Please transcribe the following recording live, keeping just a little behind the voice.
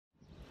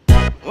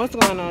What's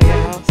going on,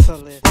 y'all? So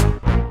listen.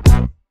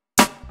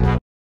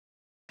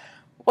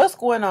 What's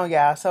going on,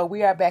 y'all? So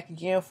we are back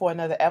again for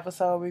another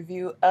episode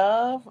review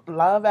of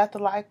Love After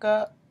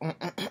Lockup.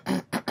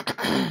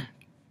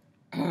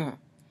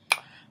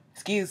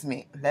 Excuse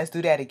me. Let's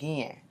do that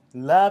again.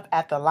 Love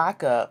After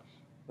Lockup,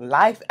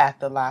 Life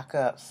After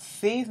Lockup,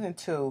 Season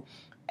 2,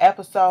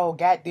 Episode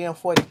goddamn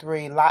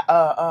 43,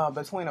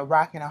 Between a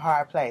Rock and a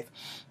Hard Place.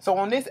 So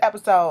on this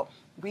episode,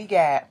 we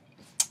got,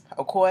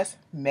 of course,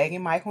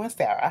 Megan, Michael, and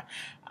Sarah.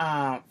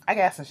 I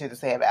got some shit to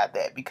say about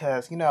that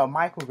because,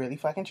 Michael really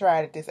fucking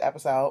tried it this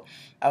episode.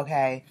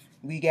 Okay.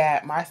 We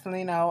got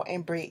Marcelino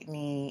and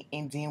Brittany,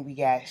 and then we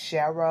got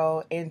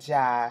Cheryl and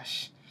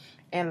Josh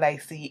and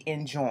Lacey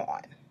and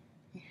John.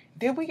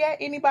 Did we got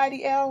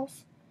anybody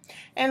else?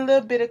 And a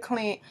little bit of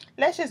Clint.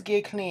 Let's just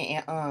get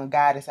Clint and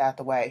Goddess out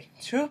the way.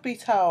 Truth be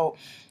told,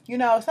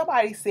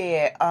 somebody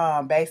said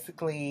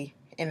basically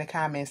in the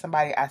comments,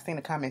 I seen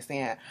a comment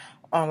saying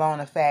along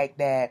the fact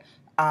that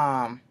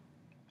WeTV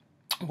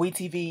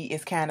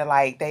is kind of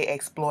like they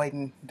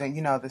exploiting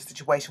the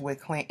situation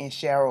with Clint and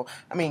Cheryl.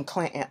 I mean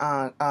Clint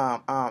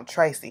and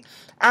Tracy.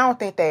 I don't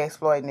think they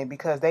exploiting it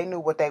because they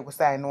knew what they were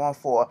signing on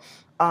for.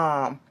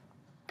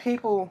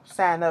 People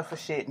sign up for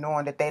shit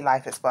knowing that their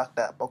life is fucked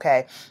up,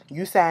 okay?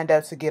 You signed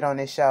up to get on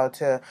this show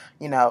to,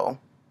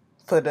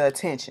 for the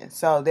attention.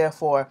 So,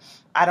 therefore,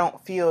 I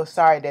don't feel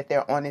sorry that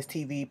they're on this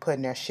TV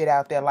putting their shit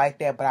out there like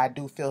that, but I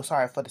do feel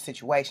sorry for the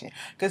situation.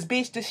 Because,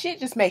 bitch, the shit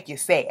just make you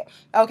sad,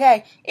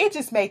 okay? It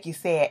just make you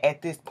sad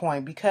at this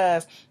point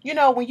because,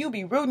 when you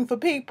be rooting for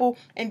people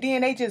and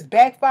then they just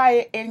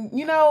backfire and,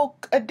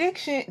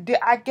 addiction,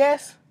 I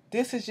guess...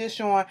 This is just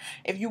showing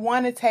if you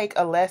want to take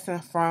a lesson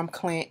from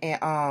Clint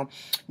and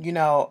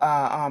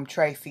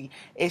Tracy,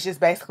 it's just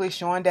basically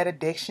showing that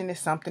addiction is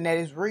something that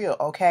is real,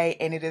 okay?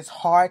 And it is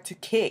hard to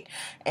kick.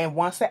 And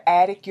once an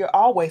addict, you're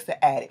always an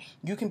addict.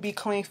 You can be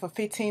clean for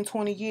 15,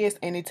 20 years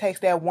and it takes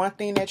that one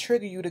thing that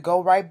trigger you to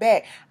go right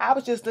back. I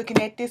was just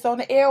looking at this on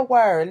the L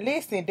Word.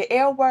 Listen, the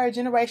L Word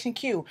Generation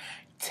Q.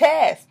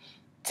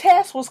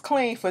 Tess was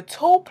clean for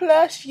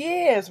 2+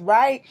 years,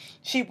 right?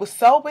 She was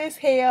sober as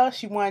hell.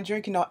 She wasn't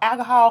drinking no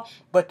alcohol,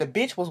 but the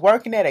bitch was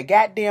working at a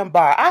goddamn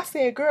bar. I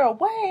said, girl,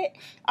 what?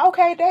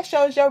 Okay, that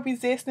shows your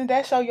resistance.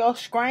 That shows your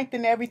strength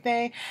and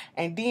everything.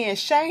 And then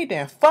Shane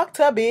done fucked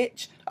her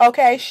bitch.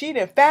 Okay, she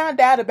done found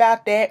out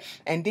about that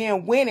and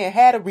then went and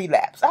had a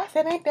relapse. I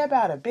said, ain't that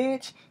about a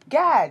bitch?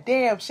 God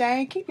damn,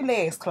 Shane, keep your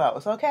legs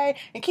closed, okay?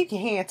 And keep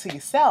your hand to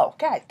yourself.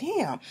 God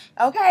damn,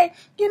 okay?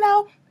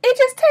 It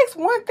just takes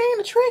one thing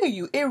to trigger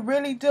you. It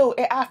really do.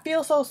 And I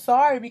feel so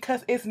sorry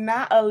because it's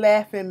not a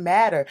laughing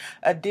matter.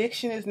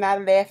 Addiction is not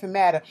a laughing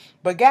matter.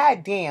 But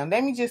goddamn,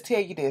 let me just tell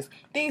you this.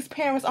 These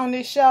parents on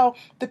this show,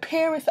 the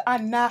parents are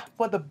not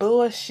for the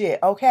bullshit,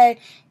 okay?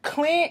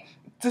 Clint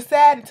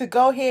decided to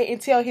go ahead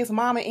and tell his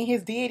mama and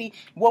his daddy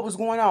what was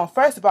going on.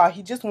 First of all,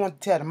 he just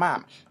wanted to tell the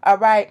mama. All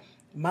right,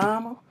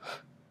 mama,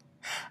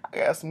 I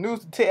got some news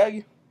to tell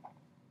you.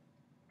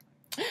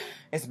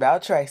 It's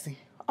about Tracy.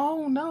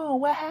 Oh no,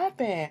 what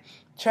happened?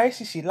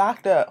 Tracy, she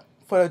locked up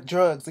for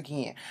drugs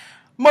again.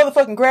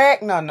 Motherfucking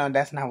Greg? No,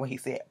 that's not what he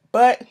said.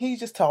 But he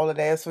just told her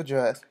that it's for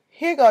drugs.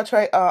 Here go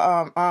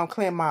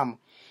Clint mama.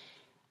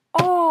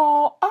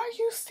 Oh, are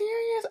you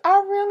serious? I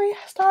really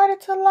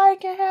started to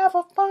like and have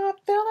a fond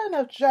feeling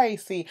of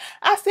Tracy.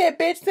 I said,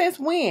 bitch, since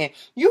when?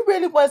 You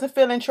really wasn't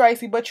feeling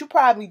Tracy, but you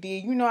probably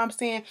did. You know what I'm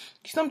saying?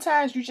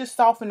 Sometimes you just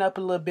soften up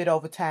a little bit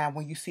over time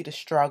when you see the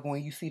struggle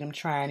and you see them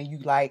trying and you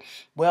like,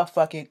 well,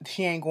 fuck it.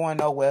 She ain't going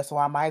nowhere, so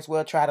I might as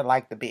well try to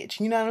like the bitch.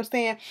 You know what I'm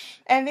saying?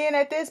 And then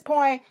at this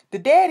point, the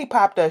daddy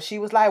popped up. She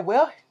was like,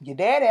 well, your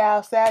daddy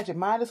outside. You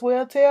might as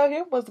well tell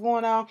him what's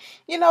going on.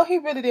 He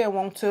really didn't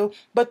want to,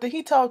 but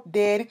he told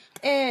daddy.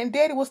 And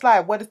daddy was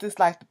like, what is this,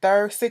 like the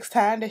third, sixth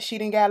time that she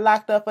done got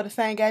locked up for the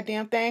same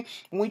goddamn thing?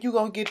 When you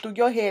gonna get through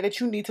your head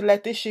that you need to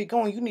let this shit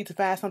go and you need to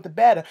find something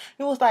better?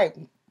 It was like,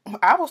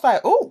 I was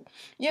like, ooh,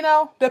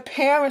 the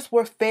parents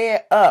were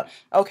fed up,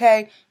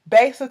 okay?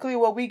 Basically,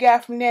 what we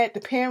got from that, the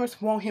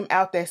parents want him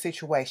out that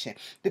situation.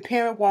 The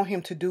parents want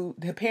him to do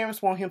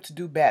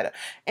better.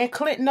 And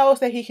Clint knows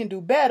that he can do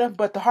better,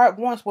 but the heart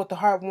wants what the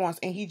heart wants,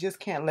 and he just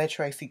can't let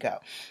Tracy go.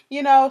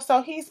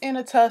 So he's in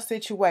a tough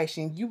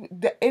situation.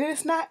 And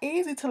it's not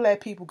easy to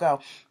let people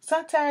go.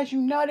 Sometimes you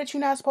know that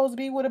you're not supposed to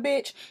be with a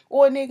bitch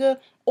or a nigga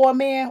or a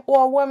man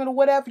or a woman or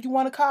whatever you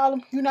want to call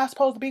them. You're not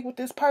supposed to be with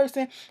this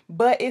person,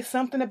 but it's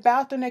something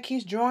about them that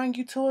keeps drawing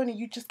you to it and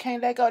you just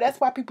can't let go. That's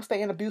why people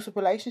stay in abusive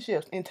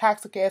relationships, in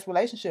toxic ass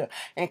relationships.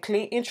 And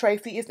Clint and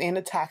Tracy is in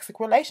a toxic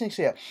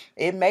relationship.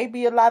 It may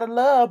be a lot of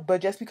love, but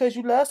just because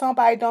you love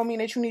somebody don't mean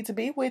that you need to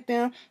be with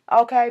them.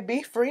 Okay,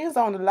 be friends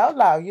on the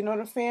low, you know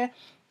what I'm saying?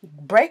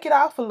 Break it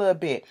off a little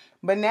bit.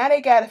 But now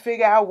they got to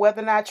figure out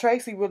whether or not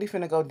Tracy really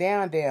finna go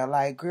down there.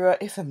 Like, girl,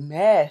 it's a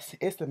mess.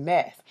 It's a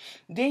mess.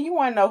 Then you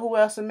want to know who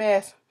else a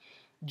mess?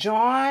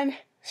 John,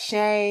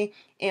 Shane,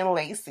 and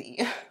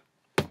Lacey.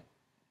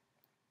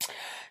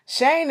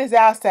 Shane is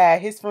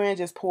outside. His friend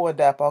just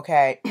pulled up,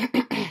 okay?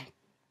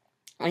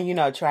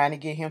 and trying to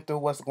get him through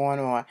what's going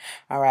on.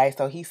 All right,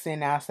 so he's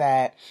sitting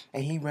outside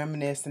and he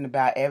reminiscing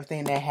about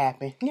everything that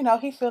happened.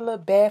 He feel a little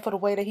bad for the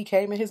way that he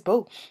came in his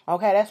boot.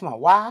 Okay, that's my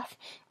wife.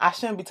 I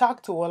shouldn't be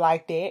talking to her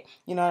like that.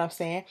 You know what I'm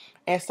saying?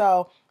 And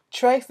so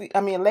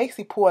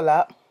Lacey pulled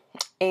up,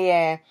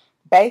 and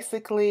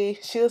basically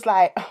she was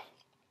like,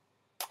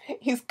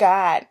 he's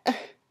God.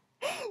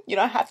 You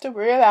don't have to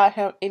worry about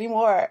him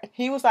anymore.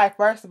 He was like,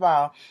 first of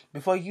all,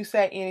 before you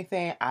say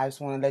anything, I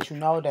just want to let you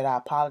know that I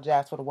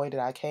apologize for the way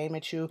that I came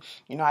at you.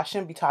 I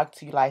shouldn't be talking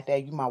to you like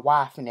that. You my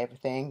wife and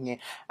everything, and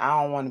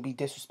I don't want to be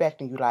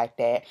disrespecting you like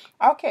that.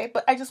 Okay,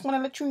 but I just want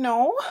to let you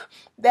know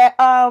that,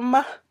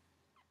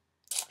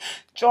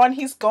 John,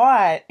 he's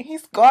gone.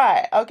 He's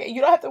gone. Okay,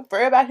 you don't have to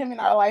worry about him in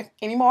our life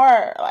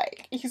anymore.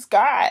 Like, he's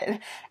gone.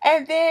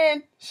 And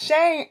then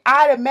Shane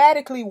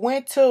automatically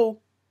went to,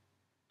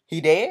 he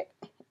dead?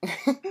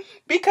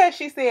 Because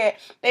she said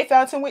they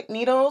found him with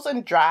needles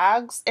and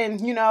drugs and,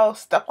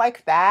 stuff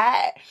like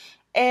that.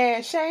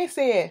 And Shane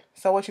said,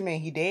 so what you mean,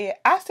 he dead?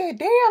 I said,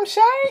 damn,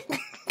 Shane.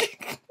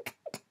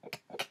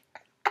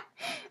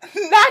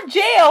 Not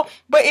jail,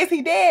 but is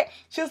he dead?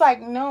 She was like,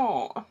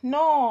 no.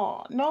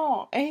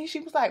 And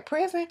she was like,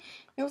 prison?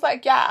 He was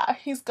like, yeah,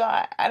 he's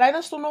gone. And I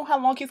just don't know how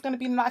long he's going to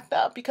be locked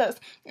up because,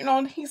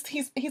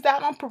 he's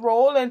out on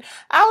parole. And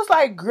I was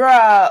like,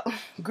 girl,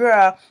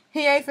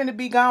 he ain't finna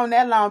be gone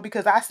that long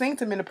because I seen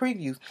him in the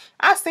previews.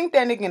 I seen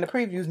that nigga in the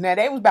previews. Now,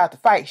 they was about to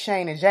fight.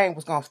 Shane and Jane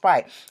was going to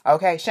fight.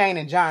 Okay, Shane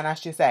and John, I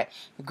should say.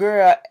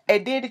 Girl,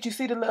 and did you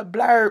see the little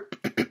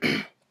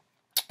blurb?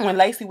 When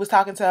Lacey was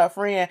talking to her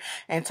friend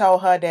and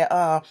told her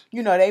that,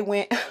 they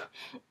went,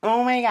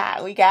 oh my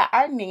God, we got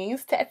our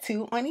names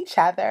tattooed on each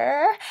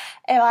other.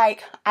 And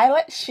like, I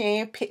let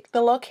Shane pick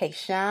the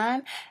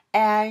location.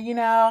 And,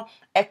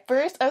 at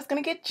first I was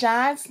going to get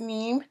John's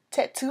name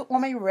tattooed on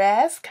my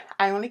wrist.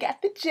 I only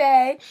got the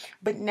J.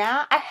 But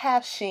now I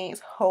have Shane's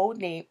whole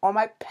name on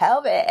my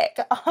pelvic.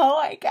 Oh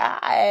my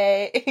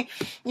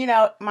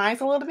God.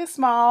 Mine's a little bit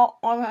small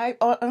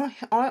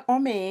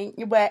on me.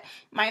 But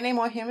my name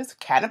on him is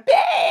kind of big.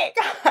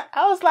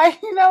 I was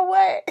like, you know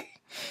what?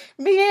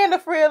 Me and the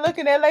friend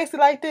looking at Lacey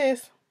like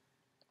this.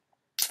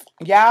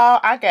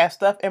 Y'all, I got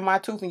stuff in my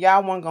tooth and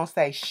y'all wasn't going to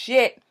say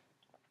shit.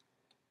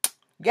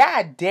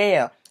 God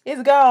damn.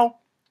 It's gone.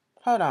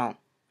 Hold on.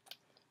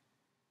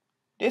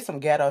 This some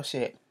ghetto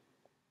shit.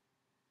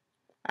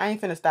 I ain't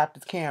finna stop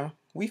this camera.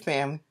 We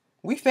family.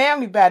 We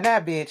family by now,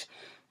 bitch.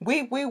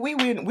 We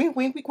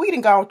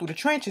done gone through the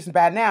trenches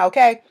by now,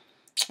 okay?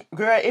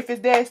 Girl, if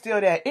it's there, it's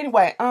still there.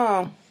 Anyway,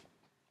 girl,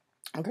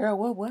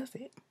 what was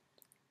it?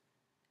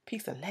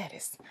 Piece of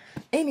lettuce.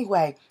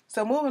 Anyway,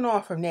 so moving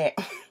on from that.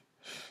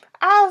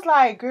 I was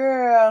like,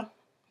 girl,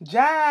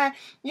 John,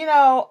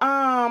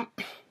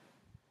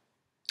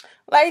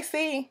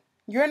 Lacey,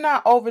 you're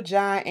not over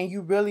John, and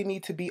you really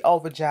need to be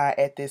over John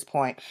at this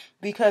point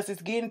because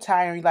it's getting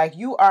tiring. Like,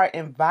 you are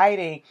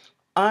inviting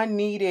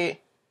unneeded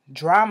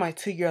drama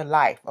to your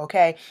life,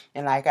 okay?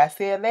 And like I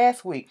said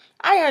last week,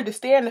 I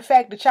understand the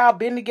fact that y'all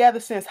been together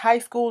since high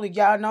school and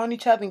y'all known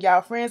each other and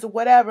y'all friends or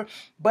whatever,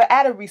 but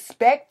out of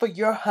respect for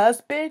your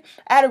husband,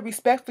 and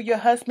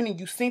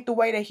you seen the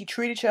way that he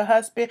treated your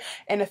husband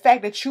and the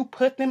fact that you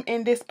put them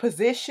in this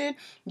position,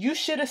 you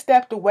should have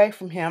stepped away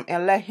from him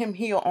and let him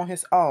heal on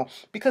his own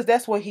because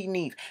that's what he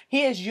needs.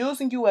 He is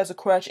using you as a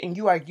crutch and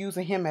you are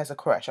using him as a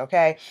crutch,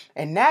 okay?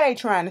 And now they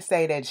trying to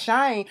say that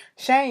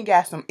Shane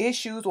got some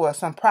issues or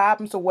some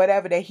problems or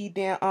whatever that he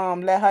didn't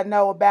let her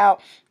know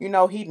about. He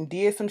done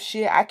did some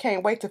shit. I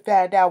can't wait to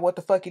find out what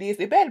the fuck it is.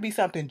 It better be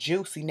something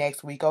juicy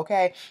next week,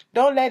 okay?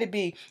 Don't let it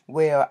be,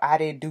 well, I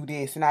didn't do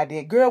this and I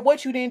did. Girl,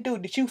 what you didn't do?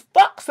 Did you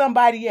fuck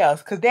somebody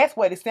else? Because that's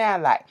what it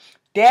sound like.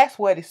 That's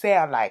what it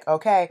sound like,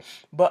 okay?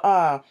 But,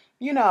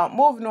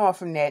 moving on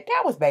from that,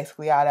 that was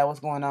basically all that was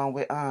going on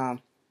with,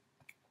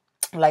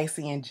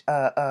 Lacey and,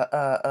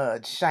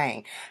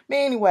 Shane. But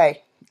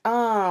anyway,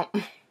 Cheryl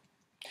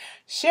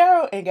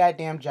and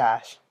goddamn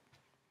Josh.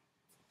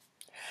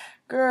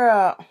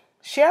 Girl,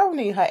 Cheryl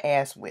need her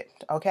ass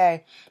whipped,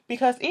 okay?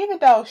 Because even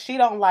though she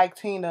don't like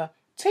Tina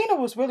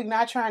was really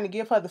not trying to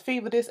give her the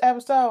fever this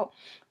episode.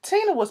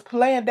 Tina was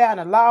playing down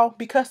the law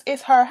because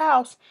it's her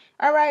house,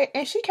 all right?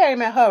 And she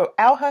came at her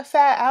out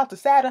the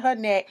side of her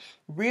neck,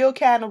 real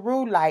kind of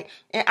rude like,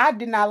 and I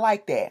did not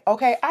like that,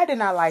 okay? I did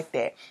not like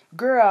that.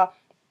 Girl,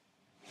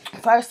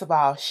 first of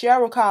all,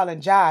 Cheryl calling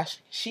Josh,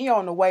 she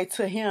on the way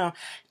to him,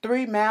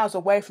 3 miles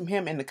away from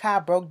him, and the car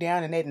broke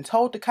down, and they done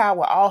towed the car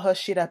with all her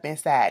shit up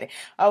inside it.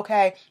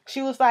 Okay,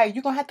 she was like,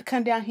 "You gonna have to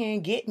come down here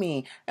and get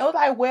me." It was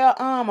like, "Well,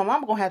 my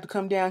mama gonna have to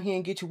come down here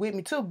and get you with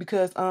me too,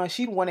 because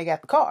she the one that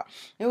got the car."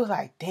 It was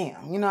like,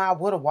 damn, I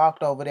would have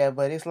walked over there,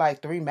 but it's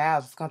like 3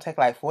 miles. It's gonna take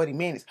like 40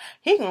 minutes.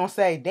 He gonna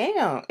say,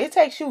 "Damn, it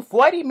takes you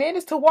 40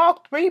 minutes to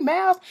walk 3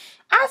 miles."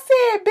 I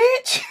said,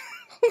 "Bitch."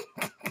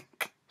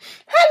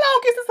 How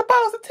long is it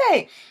supposed to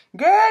take?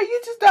 Girl,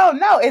 you just don't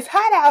know. It's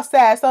hot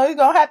outside, so you're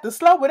going to have to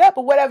slow it up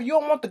or whatever. You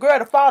don't want the girl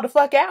to fall the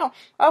fuck out.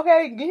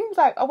 Okay? He was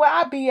like, "Oh, well,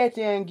 I'll be at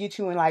there and get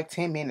you in like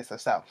 10 minutes or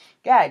so."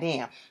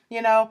 Goddamn.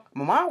 My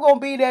mom going to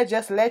be there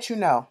just to let you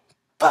know.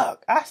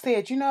 fuck. I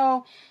said,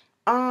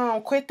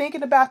 quit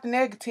thinking about the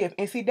negative.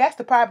 And see, that's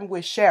the problem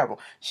with Cheryl.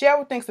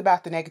 Cheryl thinks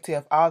about the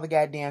negative all the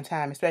goddamn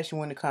time, especially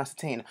when it comes to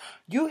Tina.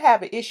 You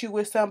have an issue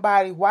with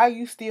somebody, why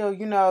you still,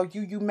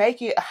 you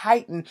make it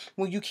heightened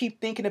when you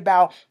keep thinking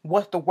about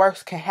what the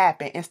worst can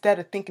happen instead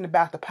of thinking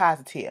about the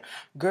positive.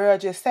 Girl,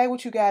 just say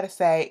what you gotta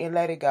say and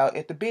let it go.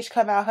 If the bitch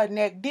come out her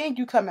neck, then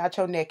you come out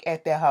your neck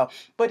at that hoe.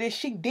 But if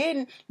she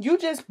didn't, you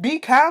just be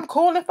calm,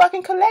 cool, and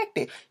fucking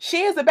collected.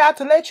 She is about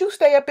to let you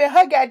stay up in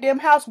her goddamn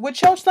house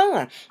with your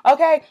son.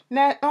 Okay?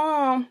 Now,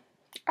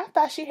 I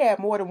thought she had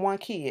more than one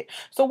kid.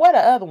 So where the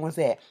other ones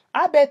at?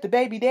 I bet the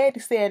baby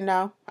daddy said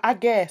no. I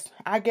guess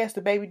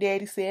the baby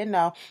daddy said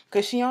no.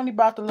 Because she only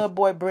brought the little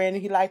boy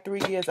Brandon. He like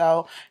 3 years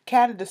old.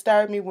 Kind of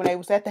disturbed me when they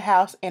was at the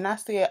house. And I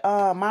said,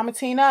 Mama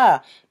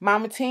Tina,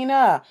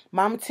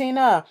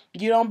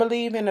 you don't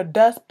believe in a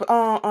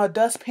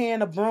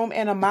dustpan, a broom,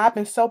 and a mop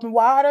and soap and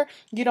water?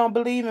 You don't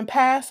believe in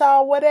pine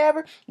saw,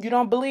 whatever? You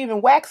don't believe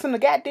in waxing the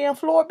goddamn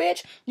floor,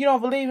 bitch? You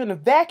don't believe in a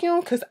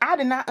vacuum? Because I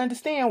did not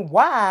understand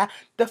why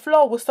the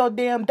floor was so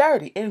damn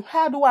dirty. And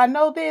how do I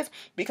know this?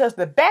 Because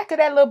the back of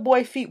that little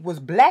boy's feet was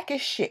black as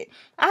shit.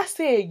 I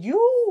said,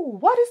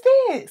 what is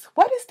this?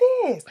 What is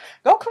this?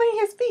 Go clean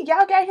his feet.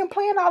 Y'all got him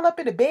playing all up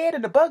in the bed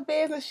and the bug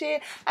beds and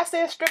shit. I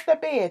said, strip the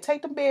bed.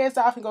 Take them beds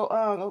off and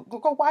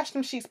go wash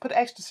them sheets. Put an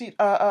extra sheet,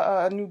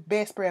 new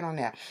bedspread on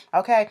there.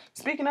 Okay?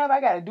 Speaking of,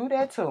 I got to do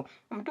that too.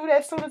 I'm going to do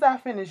that as soon as I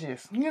finish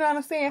this. You know what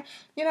I'm saying?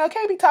 I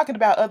can't be talking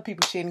about other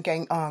people's shit and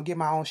can't get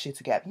my own shit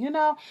together.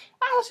 I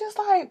was just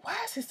like, why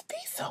is his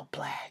feet so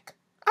black?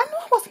 I knew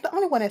I wasn't the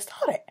only one that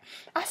saw that.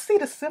 I see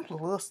the simple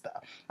little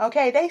stuff.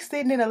 Okay, they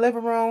sitting in the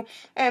living room.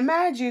 And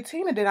mind you,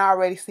 Tina did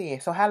already see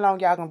it. So how long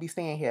y'all gonna be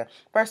staying here?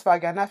 First of all,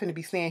 y'all not finna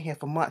be staying here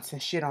for months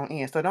and shit on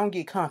end. So don't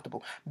get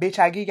comfortable. Bitch,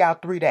 I give y'all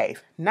 3 days.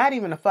 Not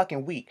even a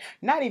fucking week.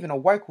 Not even a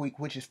work week,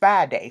 which is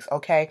 5 days,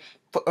 okay?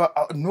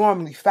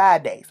 Normally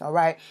 5 days, all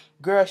right?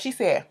 Girl, she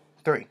said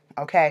 3,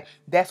 okay?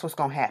 That's what's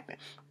gonna happen.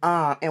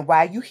 And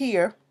while you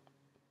here,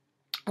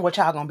 what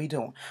y'all gonna be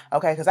doing?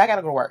 Okay, because I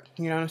gotta go to work.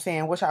 You know what I'm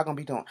saying? What y'all gonna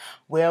be doing?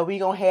 Well, we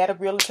gonna have a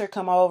realtor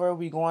come over.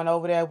 We going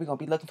over there. We gonna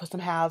be looking for some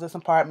houses,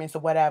 some apartments, or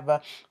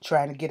whatever.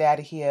 Trying to get out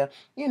of here.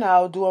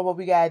 Doing what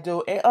we gotta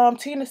do. And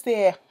Tina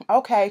said,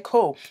 okay,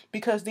 cool.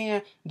 Because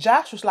then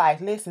Josh was like,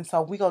 listen,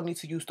 so we gonna need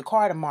to use the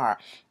car tomorrow.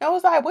 And I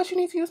was like, what you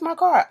need to use my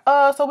car?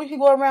 So we can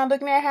go around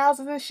looking at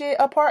houses and shit,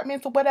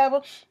 apartments or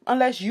whatever.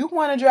 Unless you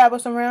want to drive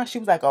us around. She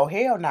was like, oh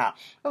hell no. I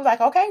was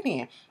like, okay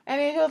then. And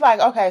then he was like,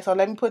 okay, so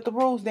let me put the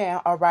rules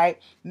down, all right?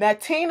 Now,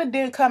 Tina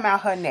didn't come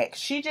out her neck.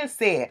 She just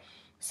said,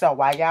 so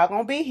while y'all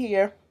gonna be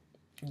here,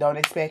 don't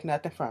expect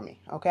nothing from me,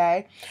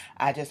 okay?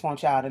 I just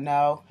want y'all to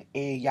know,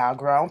 y'all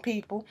grown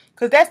people.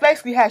 Because that's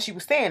basically how she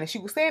was saying it. She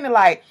was saying it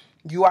like,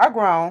 you are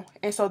grown,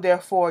 and so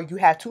therefore, you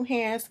have 2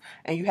 hands,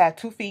 and you have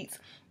 2 feet,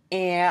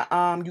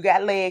 and you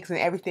got legs and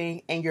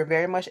everything, and you're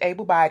very much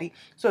able-bodied.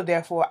 So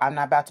therefore, I'm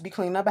not about to be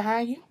cleaning up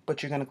behind you,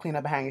 but you're going to clean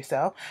up behind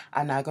yourself.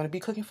 I'm not going to be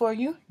cooking for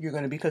you. You're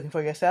going to be cooking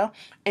for yourself.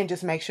 And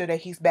just make sure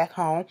that he's back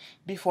home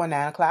before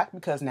 9 o'clock,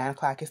 because 9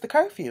 o'clock is the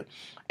curfew.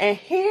 And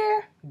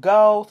here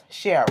goes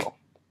Cheryl.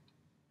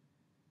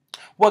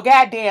 Well,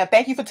 goddamn,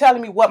 thank you for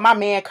telling me what my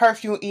man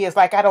curfew is.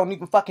 Like, I don't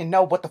even fucking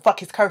know what the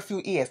fuck his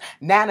curfew is.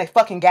 9 a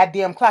fucking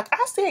goddamn clock.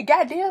 I said,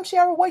 goddamn,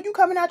 Cheryl, what you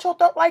coming out your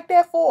throat like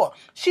that for?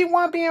 She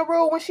wasn't being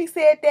rude when she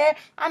said that.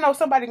 I know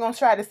somebody gonna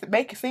try to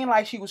make it seem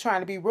like she was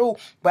trying to be rude,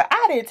 but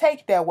I didn't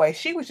take it that way.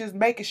 She was just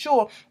making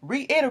sure,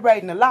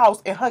 reiterating the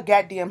laws in her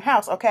goddamn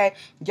house, okay?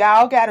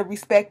 Y'all gotta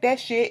respect that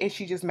shit, and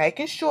she just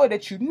making sure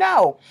that you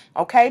know,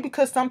 okay?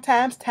 Because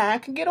sometimes time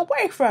can get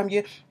away from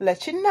you.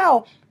 Let you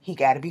know. He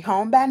got to be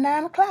home by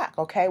 9 o'clock,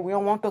 okay? We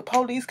don't want the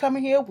police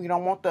coming here. We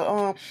don't want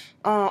the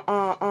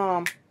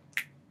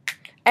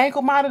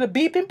ankle monitor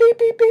beeping, beep,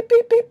 beep, beep,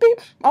 beep, beep, beep.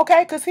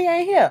 Okay, because he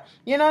ain't here.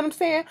 You know what I'm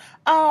saying?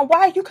 Why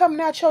are you coming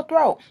out your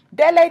throat?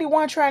 That lady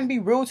wasn't trying to be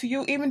rude to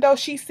you, even though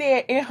she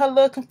said in her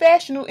little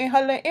confessional, in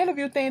her little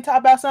interview thing, talk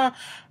about something.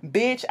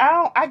 Bitch,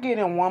 I get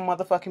in 1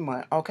 motherfucking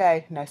month,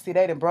 okay? Now, see,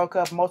 they done broke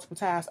up multiple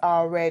times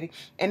already,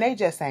 and they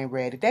just ain't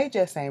ready. They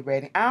just ain't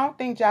ready. I don't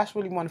think Josh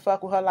really want to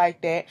fuck with her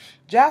like that.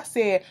 Josh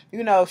said,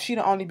 she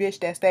the only bitch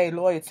that stayed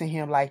loyal to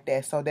him like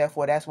that, so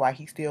therefore, that's why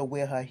he's still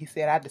with her. He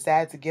said, I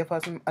decided to give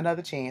her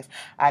another chance.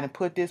 I done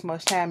put this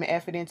much time and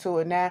effort into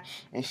it now,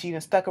 and she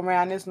done stuck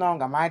around this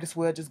long. I might as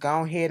well just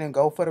go ahead and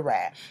go for the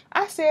ride.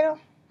 I said,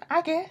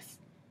 I guess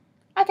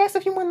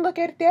if you want to look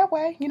at it that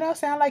way,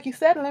 sound like you're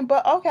settling,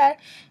 but okay,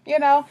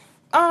 and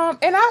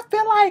I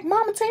feel like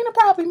Mama Tina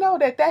probably know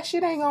that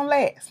shit ain't gonna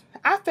last.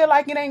 I feel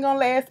like it ain't gonna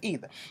last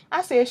either.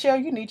 I said,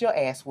 Cheryl, you need your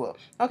ass whooped.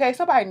 Okay,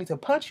 somebody needs to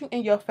punch you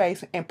in your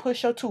face and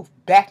push your tooth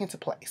back into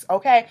place.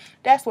 Okay,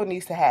 that's what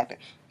needs to happen.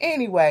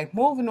 Anyway,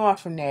 moving on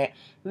from that,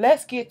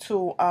 let's get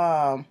to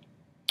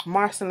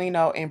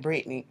Marcelino and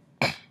Brittany.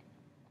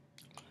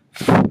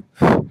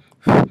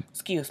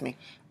 Excuse me.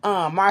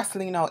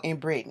 Marcelino and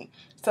Brittany.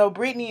 So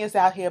Brittany is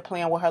out here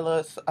playing with her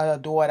little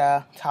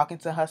daughter, talking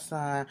to her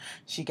son.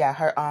 She got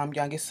her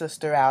youngest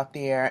sister out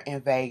there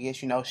in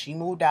Vegas. You know, she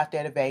moved out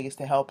there to Vegas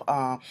to help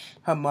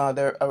her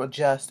mother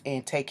adjust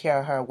and take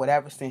care of her,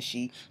 whatever, since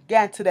she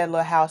got into that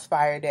little house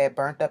fire that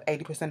burnt up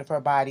 80% of her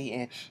body.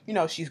 And, you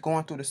know, she's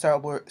going through the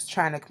sober,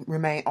 trying to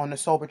remain on the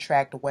sober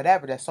track or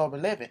whatever, that sober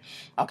living.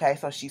 Okay,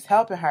 so she's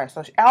helping her.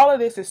 So all of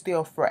this is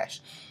still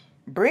fresh.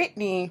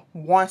 Brittany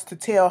wants to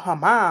tell her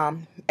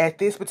mom at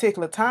this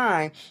particular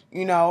time,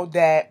 you know,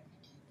 that,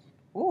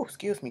 ooh,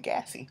 excuse me,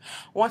 gassy,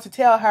 wants to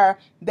tell her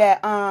that,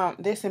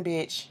 listen,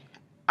 bitch,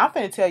 I'm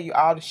finna tell you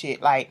all the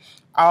shit, like,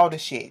 all the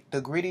shit, the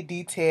gritty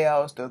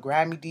details, the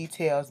grimy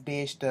details,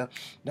 bitch,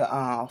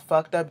 the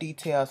fucked up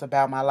details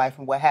about my life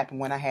and what happened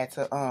when I had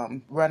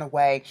to run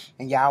away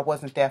and y'all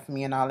wasn't there for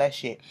me and all that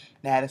shit.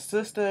 Now the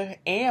sister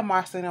and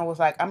Marcelino was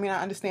like, I mean,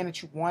 I understand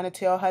that you want to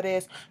tell her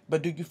this,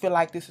 but do you feel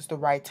like this is the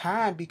right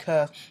time?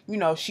 Because, you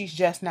know, she's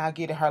just now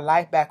getting her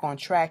life back on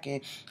track,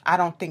 and I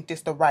don't think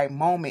this the right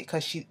moment,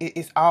 because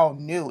it's all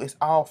new, it's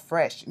all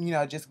fresh, you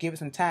know, just give it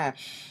some time.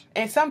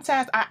 And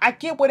sometimes I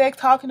get what they're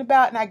talking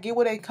about and I get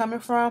where they're coming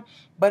from.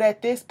 But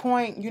at this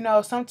point, you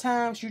know,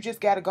 sometimes you just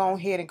got to go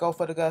ahead and go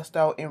for the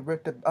gusto and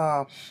rip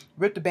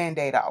the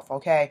Band-Aid off,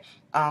 okay?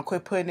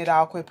 Quit putting it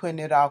off, quit putting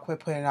it off, quit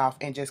putting it off,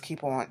 and just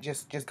keep on,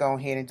 just go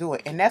ahead and do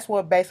it. And that's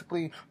what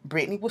basically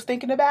Brittany was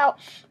thinking about.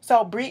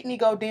 So Brittany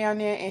go down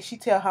there and she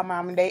tell her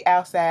mom, and they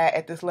outside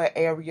at this little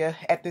area,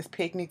 at this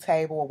picnic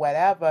table or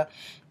whatever.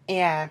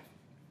 And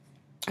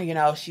you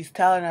know, she's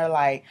telling her,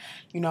 like,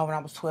 you know, when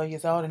I was 12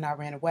 years old and I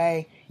ran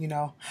away, you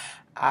know,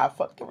 I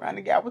fucked around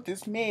and got with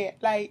this man,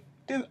 like,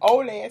 this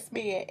old ass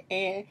man,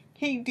 and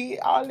he did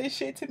all this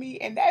shit to me,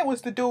 and that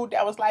was the dude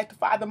that was like the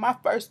father of my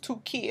first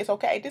 2 kids,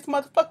 okay? This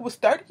motherfucker was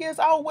 30 years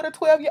old with a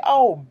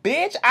 12-year-old,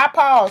 bitch. I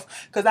paused,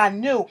 because I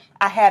knew,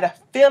 I had a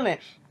feeling,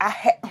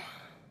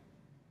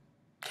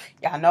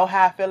 y'all know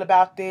how I feel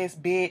about this,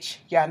 bitch.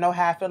 Y'all know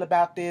how I feel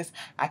about this.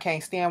 I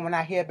can't stand when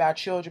I hear about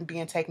children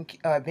being taken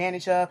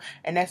advantage of.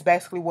 And that's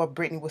basically what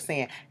Brittany was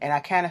saying. And I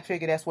kind of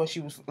figured that's what she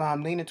was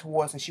leaning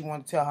towards, and she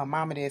wanted to tell her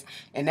mama this.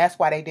 And that's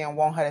why they didn't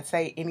want her to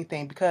say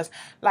anything. Because,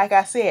 like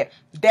I said,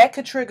 that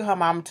could trigger her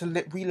mama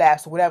to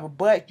relapse or whatever.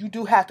 But you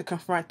do have to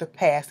confront the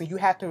past. And you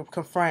have to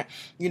confront,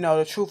 you know,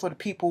 the truth of the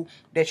people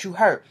that you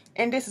hurt.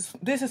 And this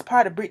is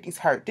part of Brittany's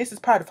hurt. This is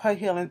part of her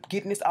healing,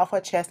 getting this off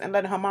her chest and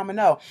letting her mama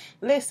know,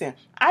 listen,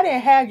 I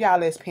didn't have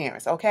y'all as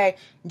parents, okay?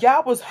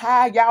 Y'all was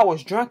high, y'all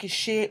was drunk as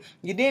shit.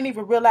 You didn't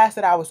even realize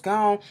that I was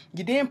gone.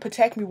 You didn't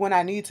protect me when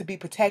I needed to be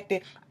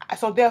protected.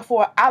 So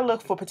therefore, I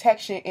look for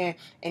protection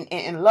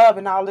and love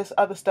and all this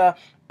other stuff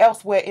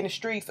elsewhere in the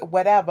streets or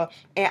whatever.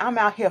 And I'm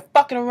out here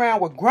fucking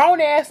around with grown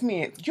ass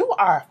men. You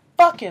are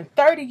fucking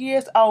 30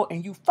 years old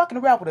and you fucking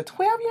around with a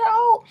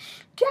 12-year-old?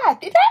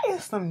 God, that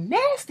is some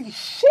nasty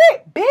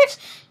shit, bitch.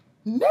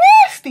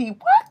 Nasty.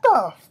 What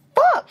the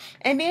fuck?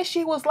 And then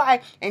she was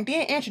like, and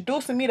then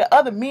introducing me to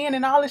other men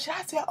and all this shit.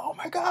 I said, oh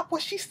my God,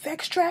 was she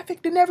sex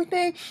trafficked and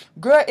everything?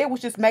 Girl, it was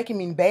just making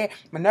me bad.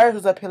 My nerves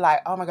was up here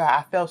like, oh my God,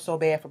 I felt so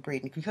bad for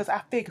Brittany, because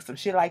I figured some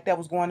shit like that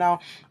was going on.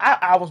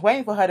 I was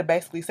waiting for her to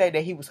basically say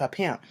that he was her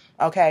pimp.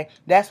 Okay,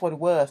 that's what it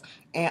was.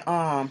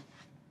 And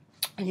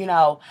you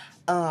know,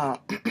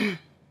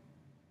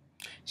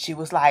 she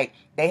was like,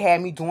 they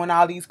had me doing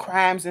all these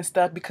crimes and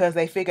stuff because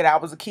they figured I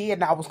was a kid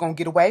and I was going to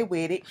get away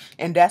with it.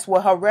 And that's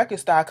what her record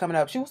started coming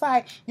up. She was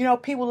like, you know,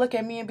 people look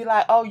at me and be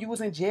like, oh, you was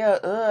in jail.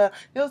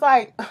 It was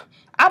like,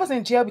 I was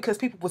in jail because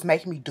people was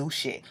making me do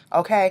shit.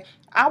 Okay.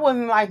 I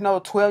wasn't like no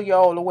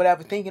 12-year-old or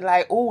whatever thinking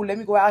like, oh, let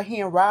me go out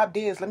here and rob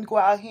this. Let me go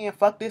out here and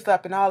fuck this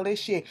up and all this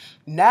shit.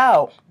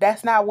 No,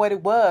 that's not what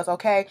it was,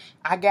 okay?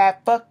 I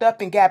got fucked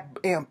up and got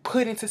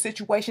put into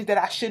situations that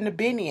I shouldn't have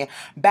been in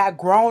by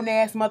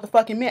grown-ass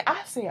motherfucking men.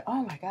 I said,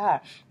 oh my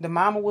God. The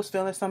mama was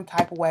feeling some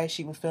type of way.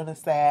 She was feeling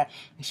sad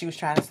and she was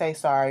trying to say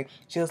sorry.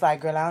 She was like,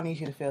 girl, I don't need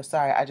you to feel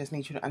sorry. I just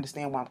need you to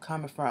understand where I'm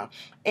coming from.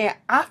 And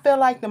I feel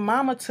like the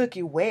mama took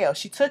it well.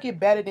 She took it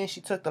better than she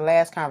took the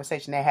last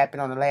conversation that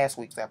happened on the last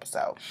week's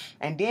episode.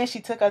 And then she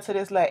took her to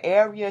this little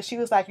area. She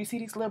was like, you see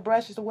these little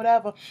brushes or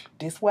whatever?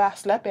 This is where I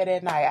slept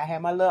at night. I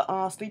had my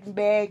little sleeping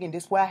bag, and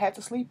this is where I had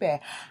to sleep at.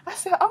 I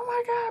said, oh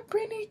my God,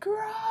 Brittany,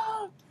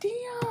 girl,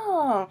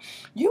 damn.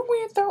 You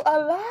went through a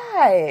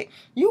lot.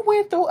 You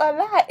went through a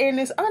lot. And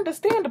it's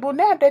understandable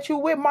now that you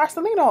with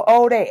Marcelino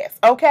old ass,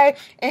 okay?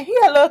 And he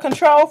a little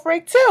control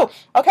freak too.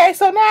 Okay,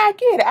 so now I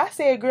get it. I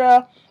said,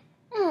 girl,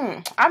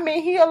 I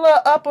mean, he a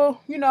little upper,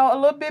 you know, a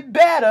little bit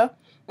better.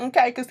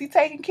 Okay, because he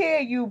taking care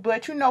of you,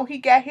 but you know, he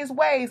got his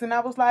ways. And I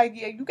was like,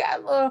 yeah, you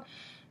got a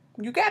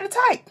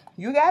type.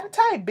 You got a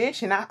type,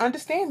 bitch. And I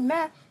understand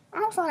now.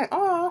 I was like,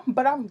 oh,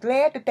 but I'm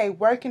glad that they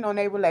working on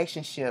their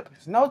relationship.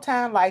 It's no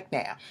time like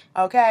now.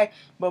 Okay,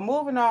 but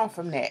moving on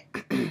from that.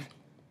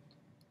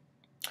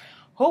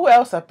 Who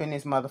else up in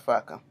this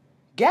motherfucker?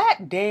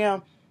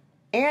 Goddamn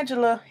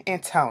Angela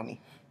and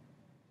Tony.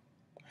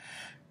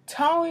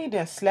 Tony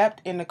then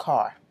slept in the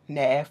car.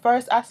 Now, at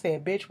first, I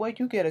said, bitch, where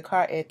you get a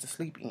car at to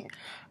sleep in?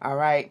 All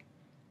right.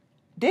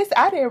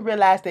 I didn't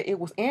realize that it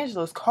was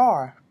Angela's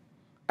car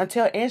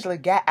until Angela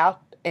got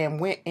out and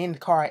went in the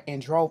car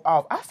and drove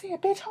off. I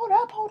said, bitch, hold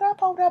up, hold up,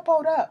 hold up,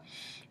 hold up.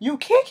 You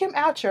kick him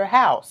out your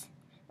house.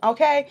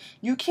 Okay?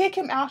 You kick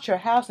him out your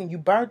house and you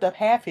burned up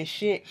half his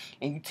shit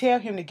and you tell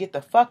him to get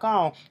the fuck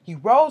on. He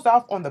rolls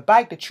off on the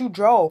bike that you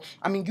drove.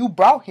 I mean, you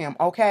brought him,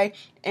 okay?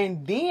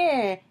 And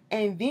then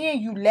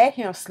you let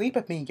him sleep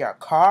up in your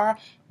car.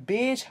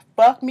 Bitch,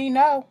 fuck me,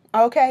 no.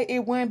 Okay?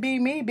 It wouldn't be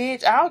me,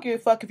 bitch. I don't give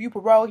a fuck if you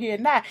parole here or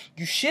not.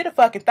 You should have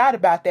fucking thought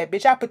about that,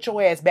 bitch. I put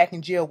your ass back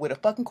in jail with a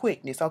fucking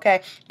quickness,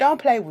 okay? Don't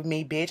play with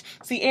me, bitch.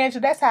 See,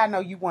 Angela, that's how I know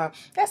you want.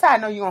 That's how I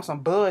know you on some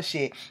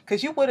bullshit.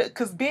 Cause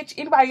bitch,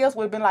 anybody else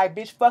would have been like,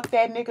 bitch, fuck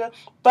that nigga.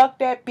 Fuck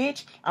that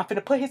bitch. I'm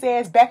finna put his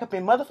ass back up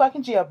in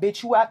motherfucking jail,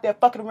 bitch. You out there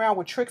fucking around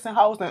with tricks and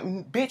hoes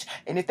and bitch.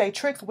 And if they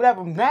tricks,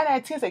 whatever, 9 out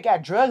of 10, they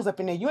got drugs up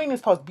in there. You ain't even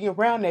supposed to be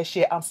around that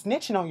shit. I'm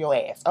snitching on your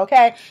ass,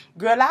 okay?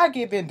 Girl, I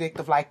get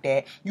vindictive like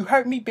that. You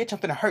hurt me, bitch. I'm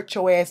finna hurt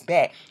your ass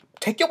back.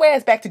 Take your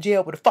ass back to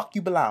jail where the fuck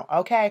you belong,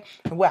 okay?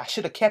 And where I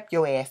should have kept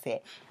your ass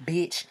at,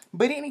 bitch.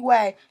 But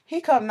anyway, he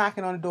come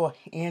knocking on the door.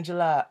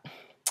 Angela,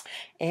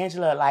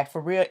 like,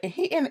 for real. And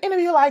he in the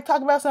interview, like,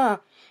 talking about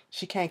something.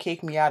 She can't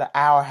kick me out of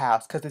our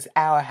house because it's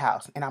our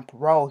house and I'm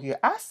paroled here.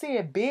 I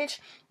said, bitch,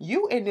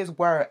 you in this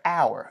word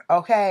our,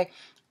 okay?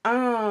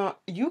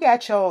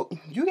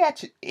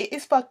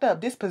 It's fucked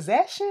up. This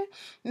possession?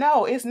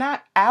 No, it's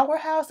not our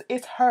house.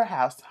 It's her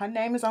house. Her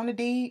name is on the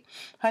deed.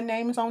 Her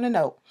name is on the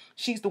note.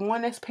 She's the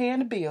one that's paying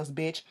the bills,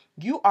 bitch.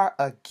 You are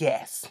a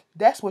guest.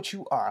 That's what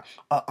you are.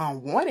 A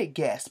unwanted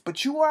guest,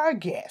 but you are a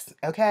guest,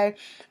 okay?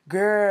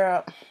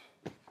 Girl,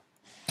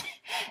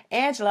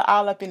 Angela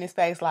all up in his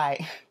face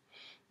like,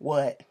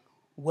 what?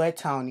 What,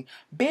 Tony?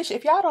 Bitch,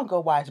 if y'all don't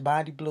go watch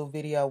Bondi Blue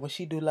video when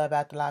she do Love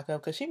After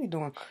Lockup, because she be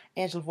doing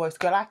Angela's voice,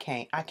 girl, I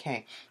can't.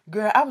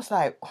 Girl, I was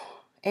like,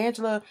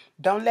 Angela,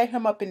 don't let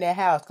him up in that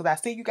house, because I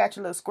see you got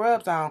your little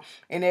scrubs on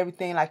and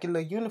everything, like your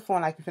little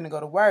uniform, like you finna go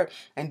to work.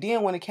 And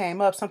then when it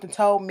came up, something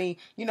told me,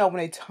 you know, when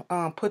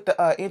they put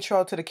the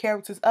intro to the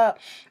characters up,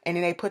 and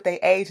then they put their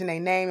age and their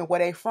name and where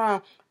they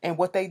from and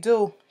what they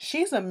do.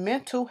 She's a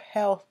mental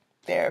health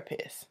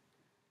therapist.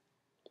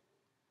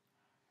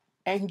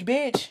 And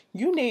bitch,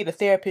 you need a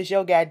therapist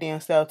your goddamn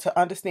self to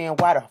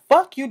understand why the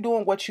fuck you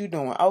doing what you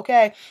doing,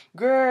 okay?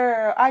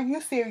 Girl, are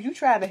you serious? You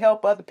trying to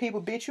help other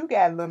people, bitch? You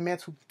got a little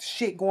mental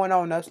shit going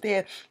on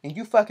upstairs and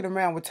you fucking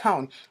around with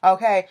Tony,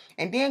 okay?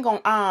 And then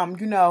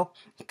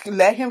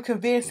let him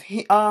convince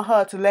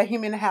her to let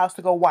him in the house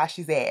to go wash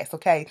his ass,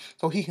 okay?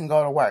 So he can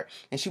go to work.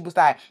 And she was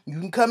like, you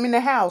can come in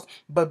the house,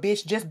 but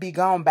bitch, just be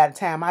gone by the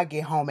time I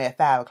get home at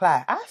 5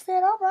 o'clock. I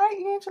said, all right,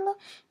 Angela.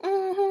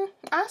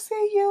 I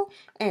see you.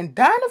 And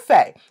Donna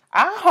Faye,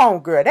 our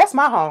homegirl, that's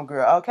my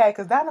homegirl, okay?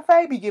 Because Donna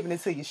Faye be giving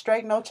it to you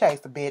straight, no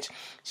chaser, bitch.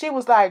 She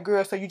was like,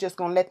 girl, so you just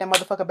gonna let that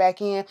motherfucker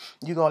back in?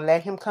 You gonna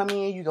let him come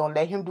in? You gonna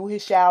let him do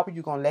his shower?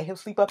 You gonna let him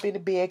sleep up in the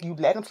bed? You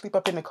let him sleep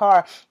up in the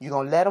car? You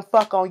gonna let him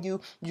fuck on you?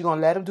 You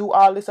gonna let him do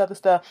all this other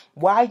stuff?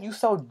 Why are you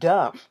so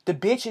dumb? The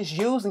bitch is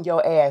using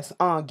your ass,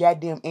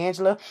 goddamn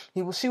Angela.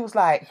 She was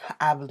like,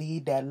 I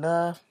believe that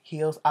love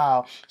heals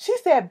all. She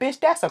said, bitch,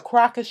 that's a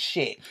crock of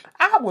shit.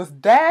 I was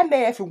dying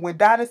laughing when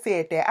Donna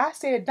said that. I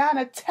said,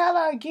 Donna, tell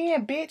her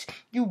again, bitch.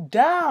 You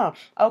dumb,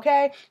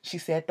 okay? She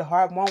said the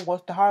heart wants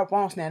what the heart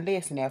wants. Now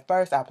listen, at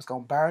first I was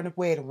going to burn the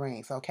wedding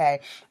rings, okay?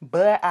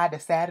 But I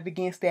decided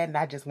against that and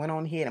I just went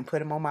on ahead and put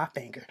them on my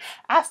finger.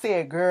 I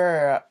said,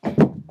 girl,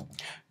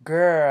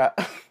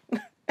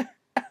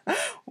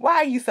 why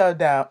are you so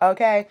dumb,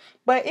 okay?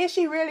 But is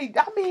she really,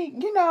 I mean,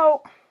 you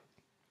know,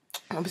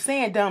 I'm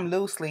saying dumb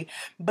loosely,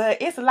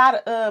 but it's a lot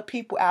of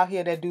people out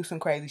here that do some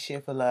crazy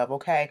shit for love,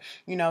 okay?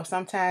 You know,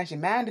 sometimes your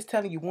mind is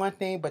telling you one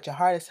thing, but your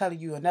heart is telling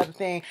you another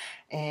thing,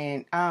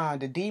 and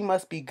the D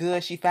must be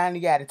good. She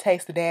finally got a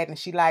taste of that, and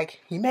she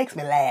like, he makes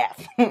me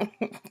laugh.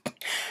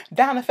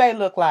 Donna Faye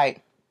look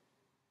like,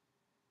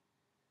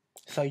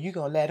 so you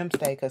gonna let him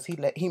stay because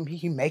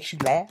he makes you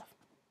laugh?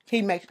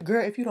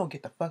 Girl, if you don't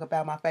get the fuck up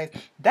out of my face.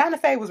 Donna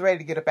Faye was ready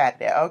to get up out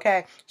there,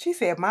 okay? She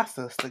said, my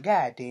sister,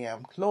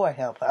 goddamn, Lord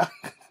help her.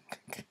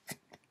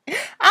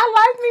 I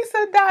like me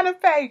some Donna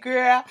Faye,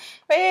 girl.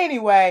 But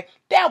anyway,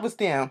 that was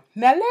them.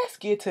 Now let's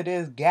get to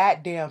this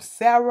goddamn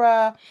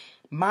Sarah,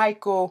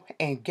 Michael,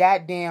 and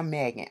goddamn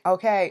Megan,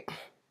 okay?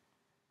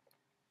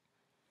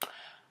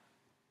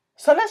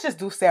 So let's just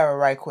do Sarah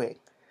right quick.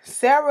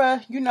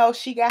 Sarah, you know,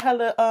 she got her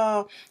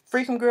little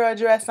freakum girl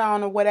dress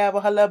on or whatever,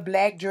 her little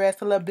black dress,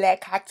 her little black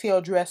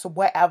cocktail dress or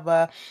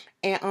whatever.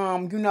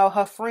 And you know,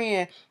 her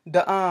friend,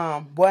 the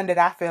one that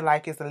I feel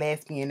like is a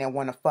lesbian that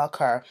wanna fuck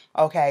her,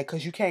 okay,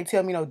 cause you can't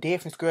tell me no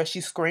difference, girl.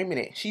 She's screaming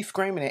it. She's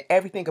screaming it.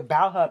 Everything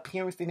about her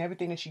appearance and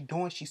everything that she's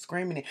doing, she's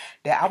screaming it.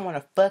 That I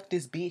wanna fuck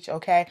this bitch,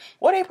 okay?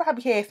 Or they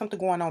probably had something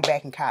going on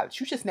back in college.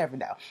 You just never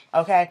know.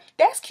 Okay?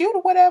 That's cute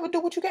or whatever.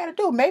 Do what you gotta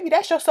do. Maybe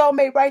that's your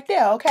soulmate right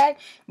there, okay?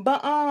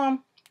 But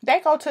They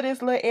go to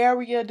this little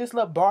area, this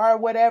little bar or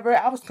whatever.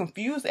 I was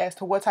confused as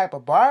to what type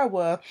of bar it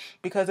was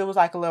because it was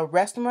like a little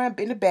restaurant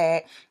in the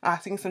back. I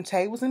seen some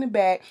tables in the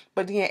back,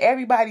 but then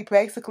everybody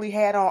basically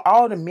had on,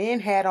 all the men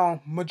had on,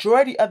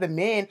 majority of the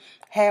men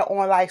had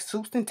on like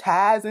suits and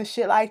ties and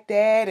shit like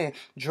that and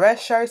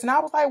dress shirts. And I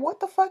was like, what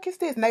the fuck is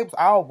this? And they was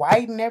all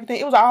white and everything.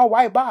 It was all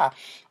white bar.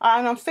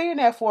 And I'm saying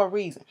that for a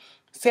reason.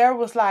 Sarah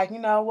was like, you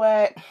know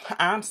what?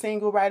 I'm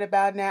single right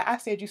about now. I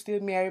said you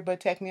still married, but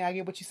technically I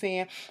get what you're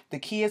saying. The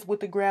kids with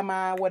the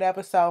grandma and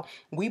whatever. So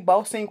we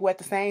both single at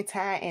the same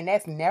time, and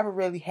that's never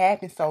really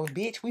happened. So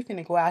bitch, we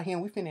finna go out here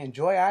and we finna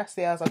enjoy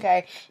ourselves,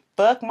 okay?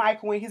 Fuck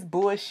Michael and his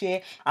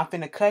bullshit. I'm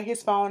finna cut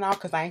his phone off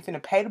because I ain't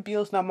finna pay the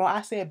bills no more.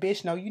 I said,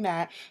 bitch, no, you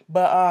not.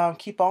 But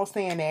keep on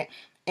saying that.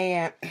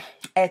 And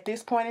at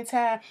this point in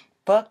time,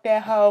 fuck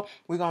that hoe.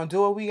 We gonna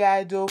do what we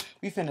gotta do.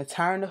 We finna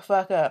turn the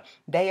fuck up.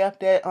 They up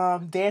there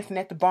dancing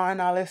at the bar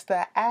and all that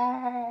stuff.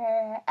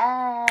 And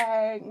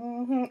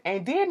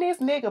then this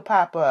nigga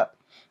pop up.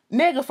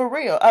 Nigga for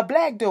real. A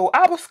black dude.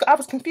 I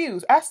was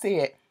confused. I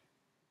said,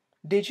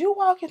 did you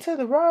walk into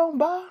the wrong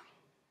bar?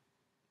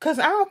 Cause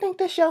I don't think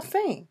this your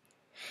scene.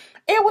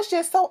 It was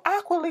just so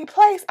awkwardly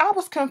placed. I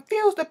was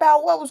confused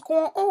about what was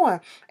going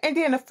on. And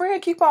then the friend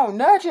keep on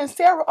nudging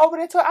Sarah over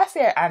there to. I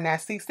said, I now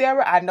see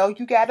Sarah. I know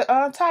you got it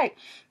tight.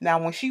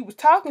 Now when she was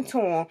talking to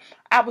him,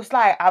 I was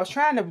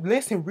trying to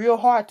listen real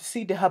hard to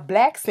see that her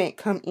black scent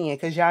come in.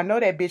 Because y'all know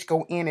that bitch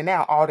go in and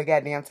out all the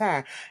goddamn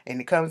time. And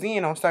it comes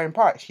in on certain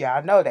parts.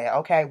 Y'all know that.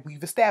 Okay,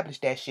 we've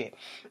established that shit.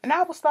 And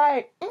I was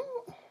like,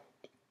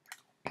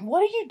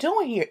 what are you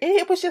doing here?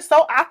 It was just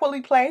so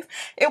awkwardly placed.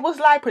 It was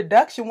like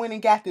production went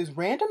and got this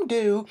random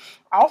dude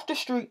off the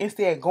street and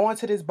said, going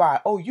to this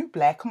bar. Oh, you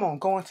black. Come on,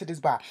 go into this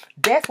bar.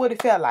 That's what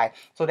it felt like.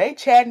 So they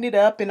chatting it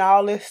up and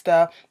all this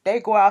stuff. They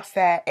go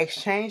outside,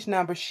 exchange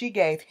numbers. She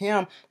gave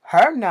him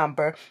her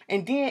number.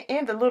 And then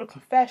in the little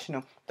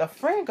confessional, the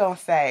friend gonna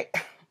say,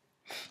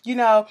 you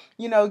know,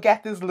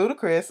 got this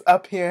Ludacris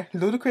up here.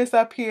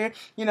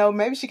 You know,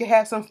 maybe she could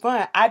have some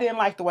fun. I didn't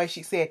like the way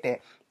she said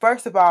that.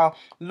 First of all,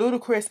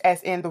 Ludacris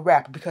as in the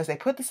rapper, because they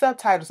put the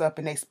subtitles up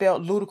and they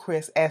spelled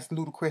Ludacris as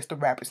Ludacris, the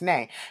rapper's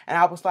name. And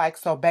I was like,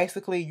 so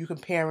basically you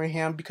comparing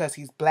him because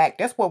he's black.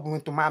 That's what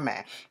went through my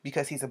mind.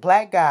 Because he's a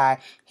black guy.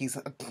 He's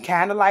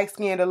kind of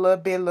light-skinned a little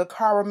bit, a little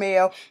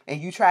caramel. And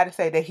you try to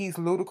say that he's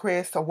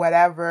Ludacris or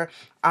whatever.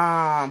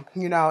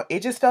 You know,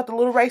 it just felt a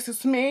little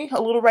racist to me.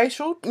 A little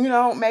racial. You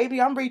know,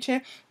 maybe I'm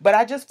reaching. But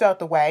I just felt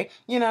the way.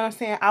 You know what I'm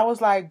saying? I was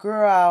like,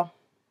 girl,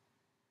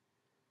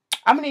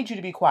 I'm going to need you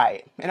to be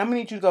quiet. And I'm going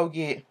to need you to go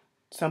get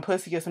some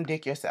pussy or some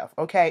dick yourself.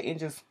 Okay? And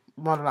just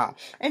run along.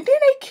 And then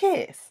they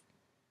kiss.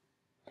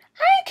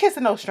 I ain't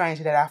kissing no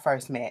stranger that I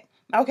first met.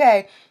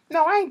 Okay?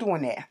 No, I ain't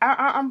doing that.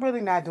 I'm really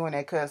not doing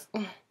that because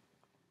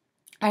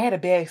I had a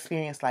bad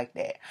experience like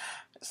that.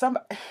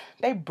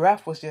 Their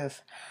breath was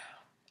just...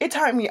 It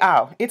turned me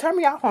off. It turned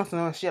me off on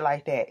some shit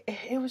like that.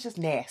 It was just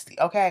nasty,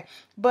 okay?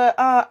 But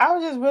I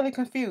was just really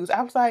confused.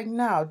 I was like,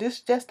 no,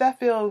 that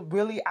feels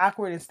really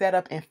awkward and set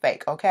up and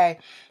fake, okay?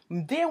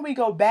 Then we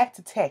go back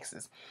to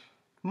Texas.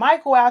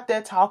 Michael out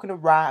there talking to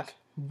Rock.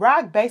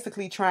 Rock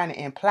basically trying to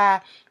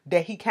imply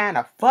that he kind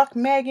of fucked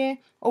Megan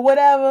or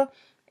whatever.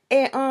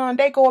 And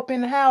they go up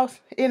in the house,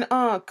 in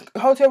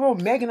hotel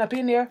room, Megan up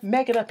in there.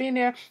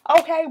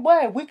 Okay,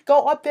 what? We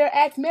go up there,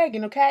 ask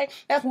Megan, okay?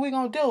 That's what we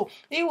gonna do.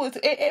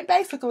 It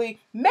basically,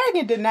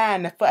 Megan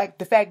denying the fact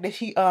that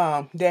she,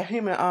 that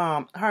him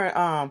and,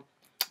 her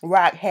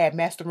Rock had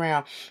messed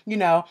around, you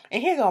know.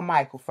 And here go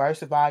Michael.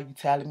 First of all, you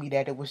telling me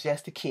that it was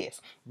just a kiss.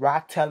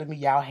 Rock telling me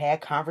y'all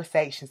had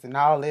conversations and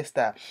all this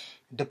stuff.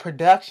 The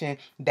production,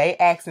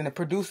 the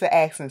producer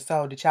asking,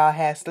 so did y'all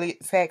have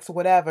sex or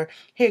whatever?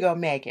 Here go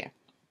Megan.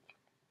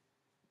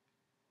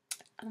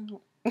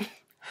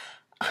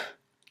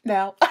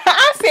 No.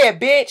 I said,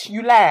 bitch,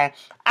 you lying.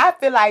 I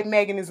feel like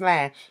Megan is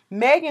lying.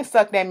 Megan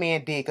sucked that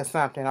man dick or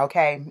something,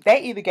 okay?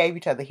 They either gave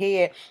each other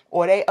head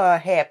or they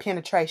had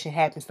penetration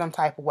happen some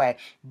type of way.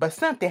 But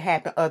something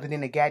happened other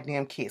than a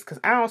goddamn kiss. Because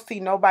I don't see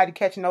nobody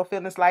catching no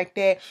feelings like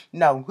that.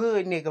 No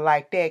hood nigga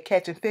like that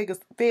catching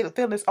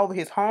feelings over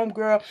his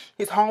homegirl,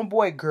 his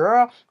homeboy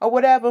girl or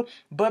whatever.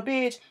 But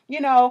bitch,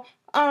 you know...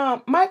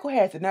 Michael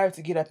has the nerve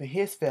to get up in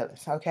his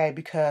feelings, okay,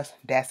 because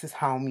that's his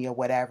homie or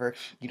whatever.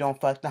 You don't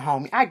fuck the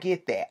homie. I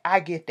get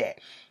that.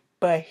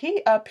 But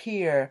he up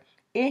here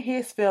in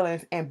his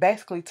feelings and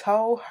basically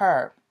told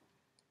her,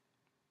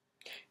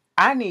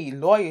 I need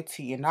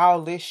loyalty and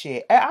all this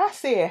shit. And I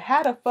said,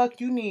 how the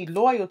fuck you need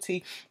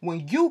loyalty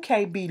when you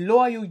can't be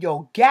loyal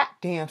your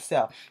goddamn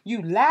self?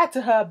 You lied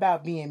to her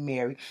about being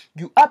married.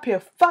 You up here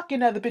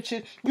fucking other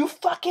bitches. You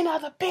fucking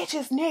other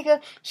bitches,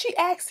 nigga. She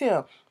asked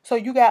him, so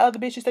you got other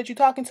bitches that you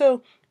talking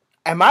to?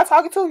 Am I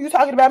talking to? You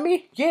talking about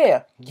me?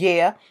 Yeah.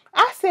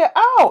 I said,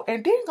 oh,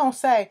 and then gonna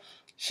say,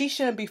 she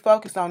shouldn't be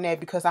focused on that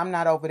because I'm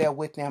not over there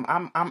with them.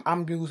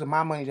 I'm using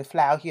my money to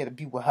fly out here to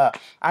be with her.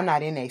 I'm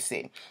not in a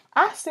city.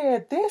 I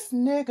said, this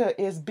nigga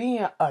is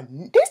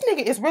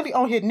really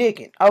on here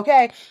nicking,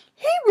 okay?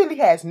 He really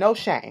has no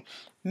shame.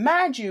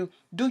 Mind you,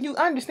 do you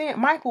understand,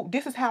 Michael,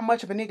 this is how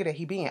much of a nigga that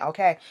he being,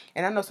 okay?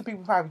 And I know some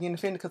people probably getting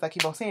offended because I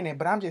keep on saying it,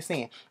 but I'm just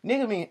saying,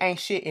 nigga mean ain't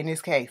shit in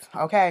this case,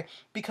 okay?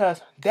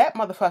 Because that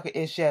motherfucker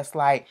is just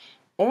like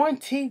on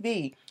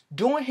TV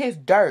doing his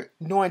dirt,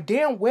 knowing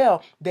damn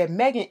well that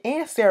Megan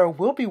and Sarah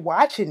will be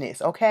watching this,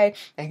 okay?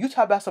 And you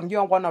talk about you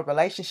don't want no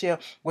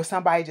relationship with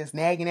somebody just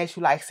nagging at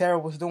you like Sarah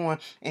was doing,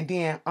 and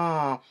then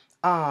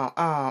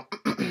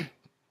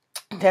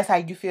that's how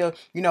you feel,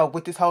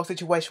 with this whole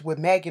situation with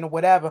Megan or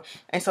whatever.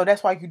 And so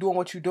that's why you're doing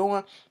what you're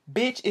doing.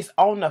 Bitch is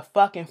on the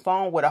fucking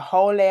phone with a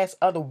whole ass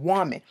other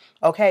woman.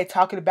 Okay,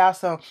 talking about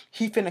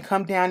he finna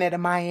come down there to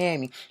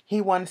Miami.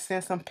 He wanna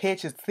send some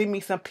pictures. Send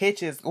me some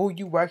pictures. Oh,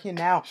 you working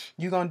out.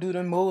 You gonna do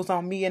the moves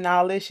on me and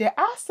all this shit.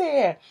 I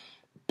said,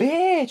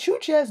 bitch, you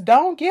just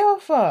don't give a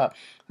fuck.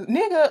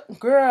 Nigga,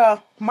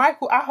 girl,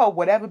 Michael, I hope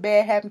whatever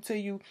bad happened to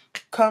you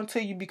come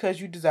to you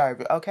because you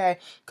deserve it, okay?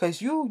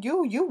 Because you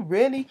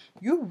really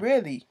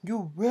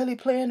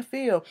playing the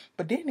field.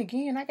 But then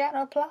again, I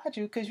gotta applaud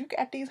you because you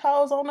got these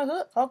hoes on the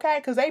hook, okay?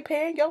 Because they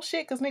paying your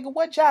shit. Because, nigga,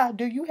 what job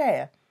do you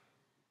have?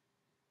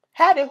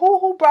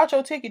 Who brought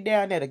your ticket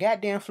down there to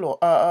goddamn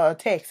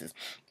Texas?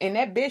 And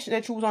that bitch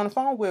that you was on the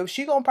phone with,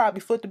 she gonna probably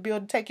foot the bill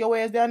to take your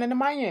ass down into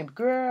Miami.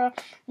 Girl,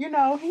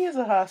 he is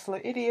a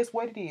hustler. It is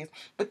what it is.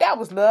 But that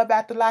was Love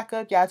After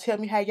Lockup. Y'all tell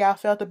me how y'all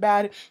felt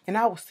about it. And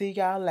I will see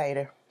y'all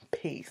later.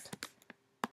 Peace.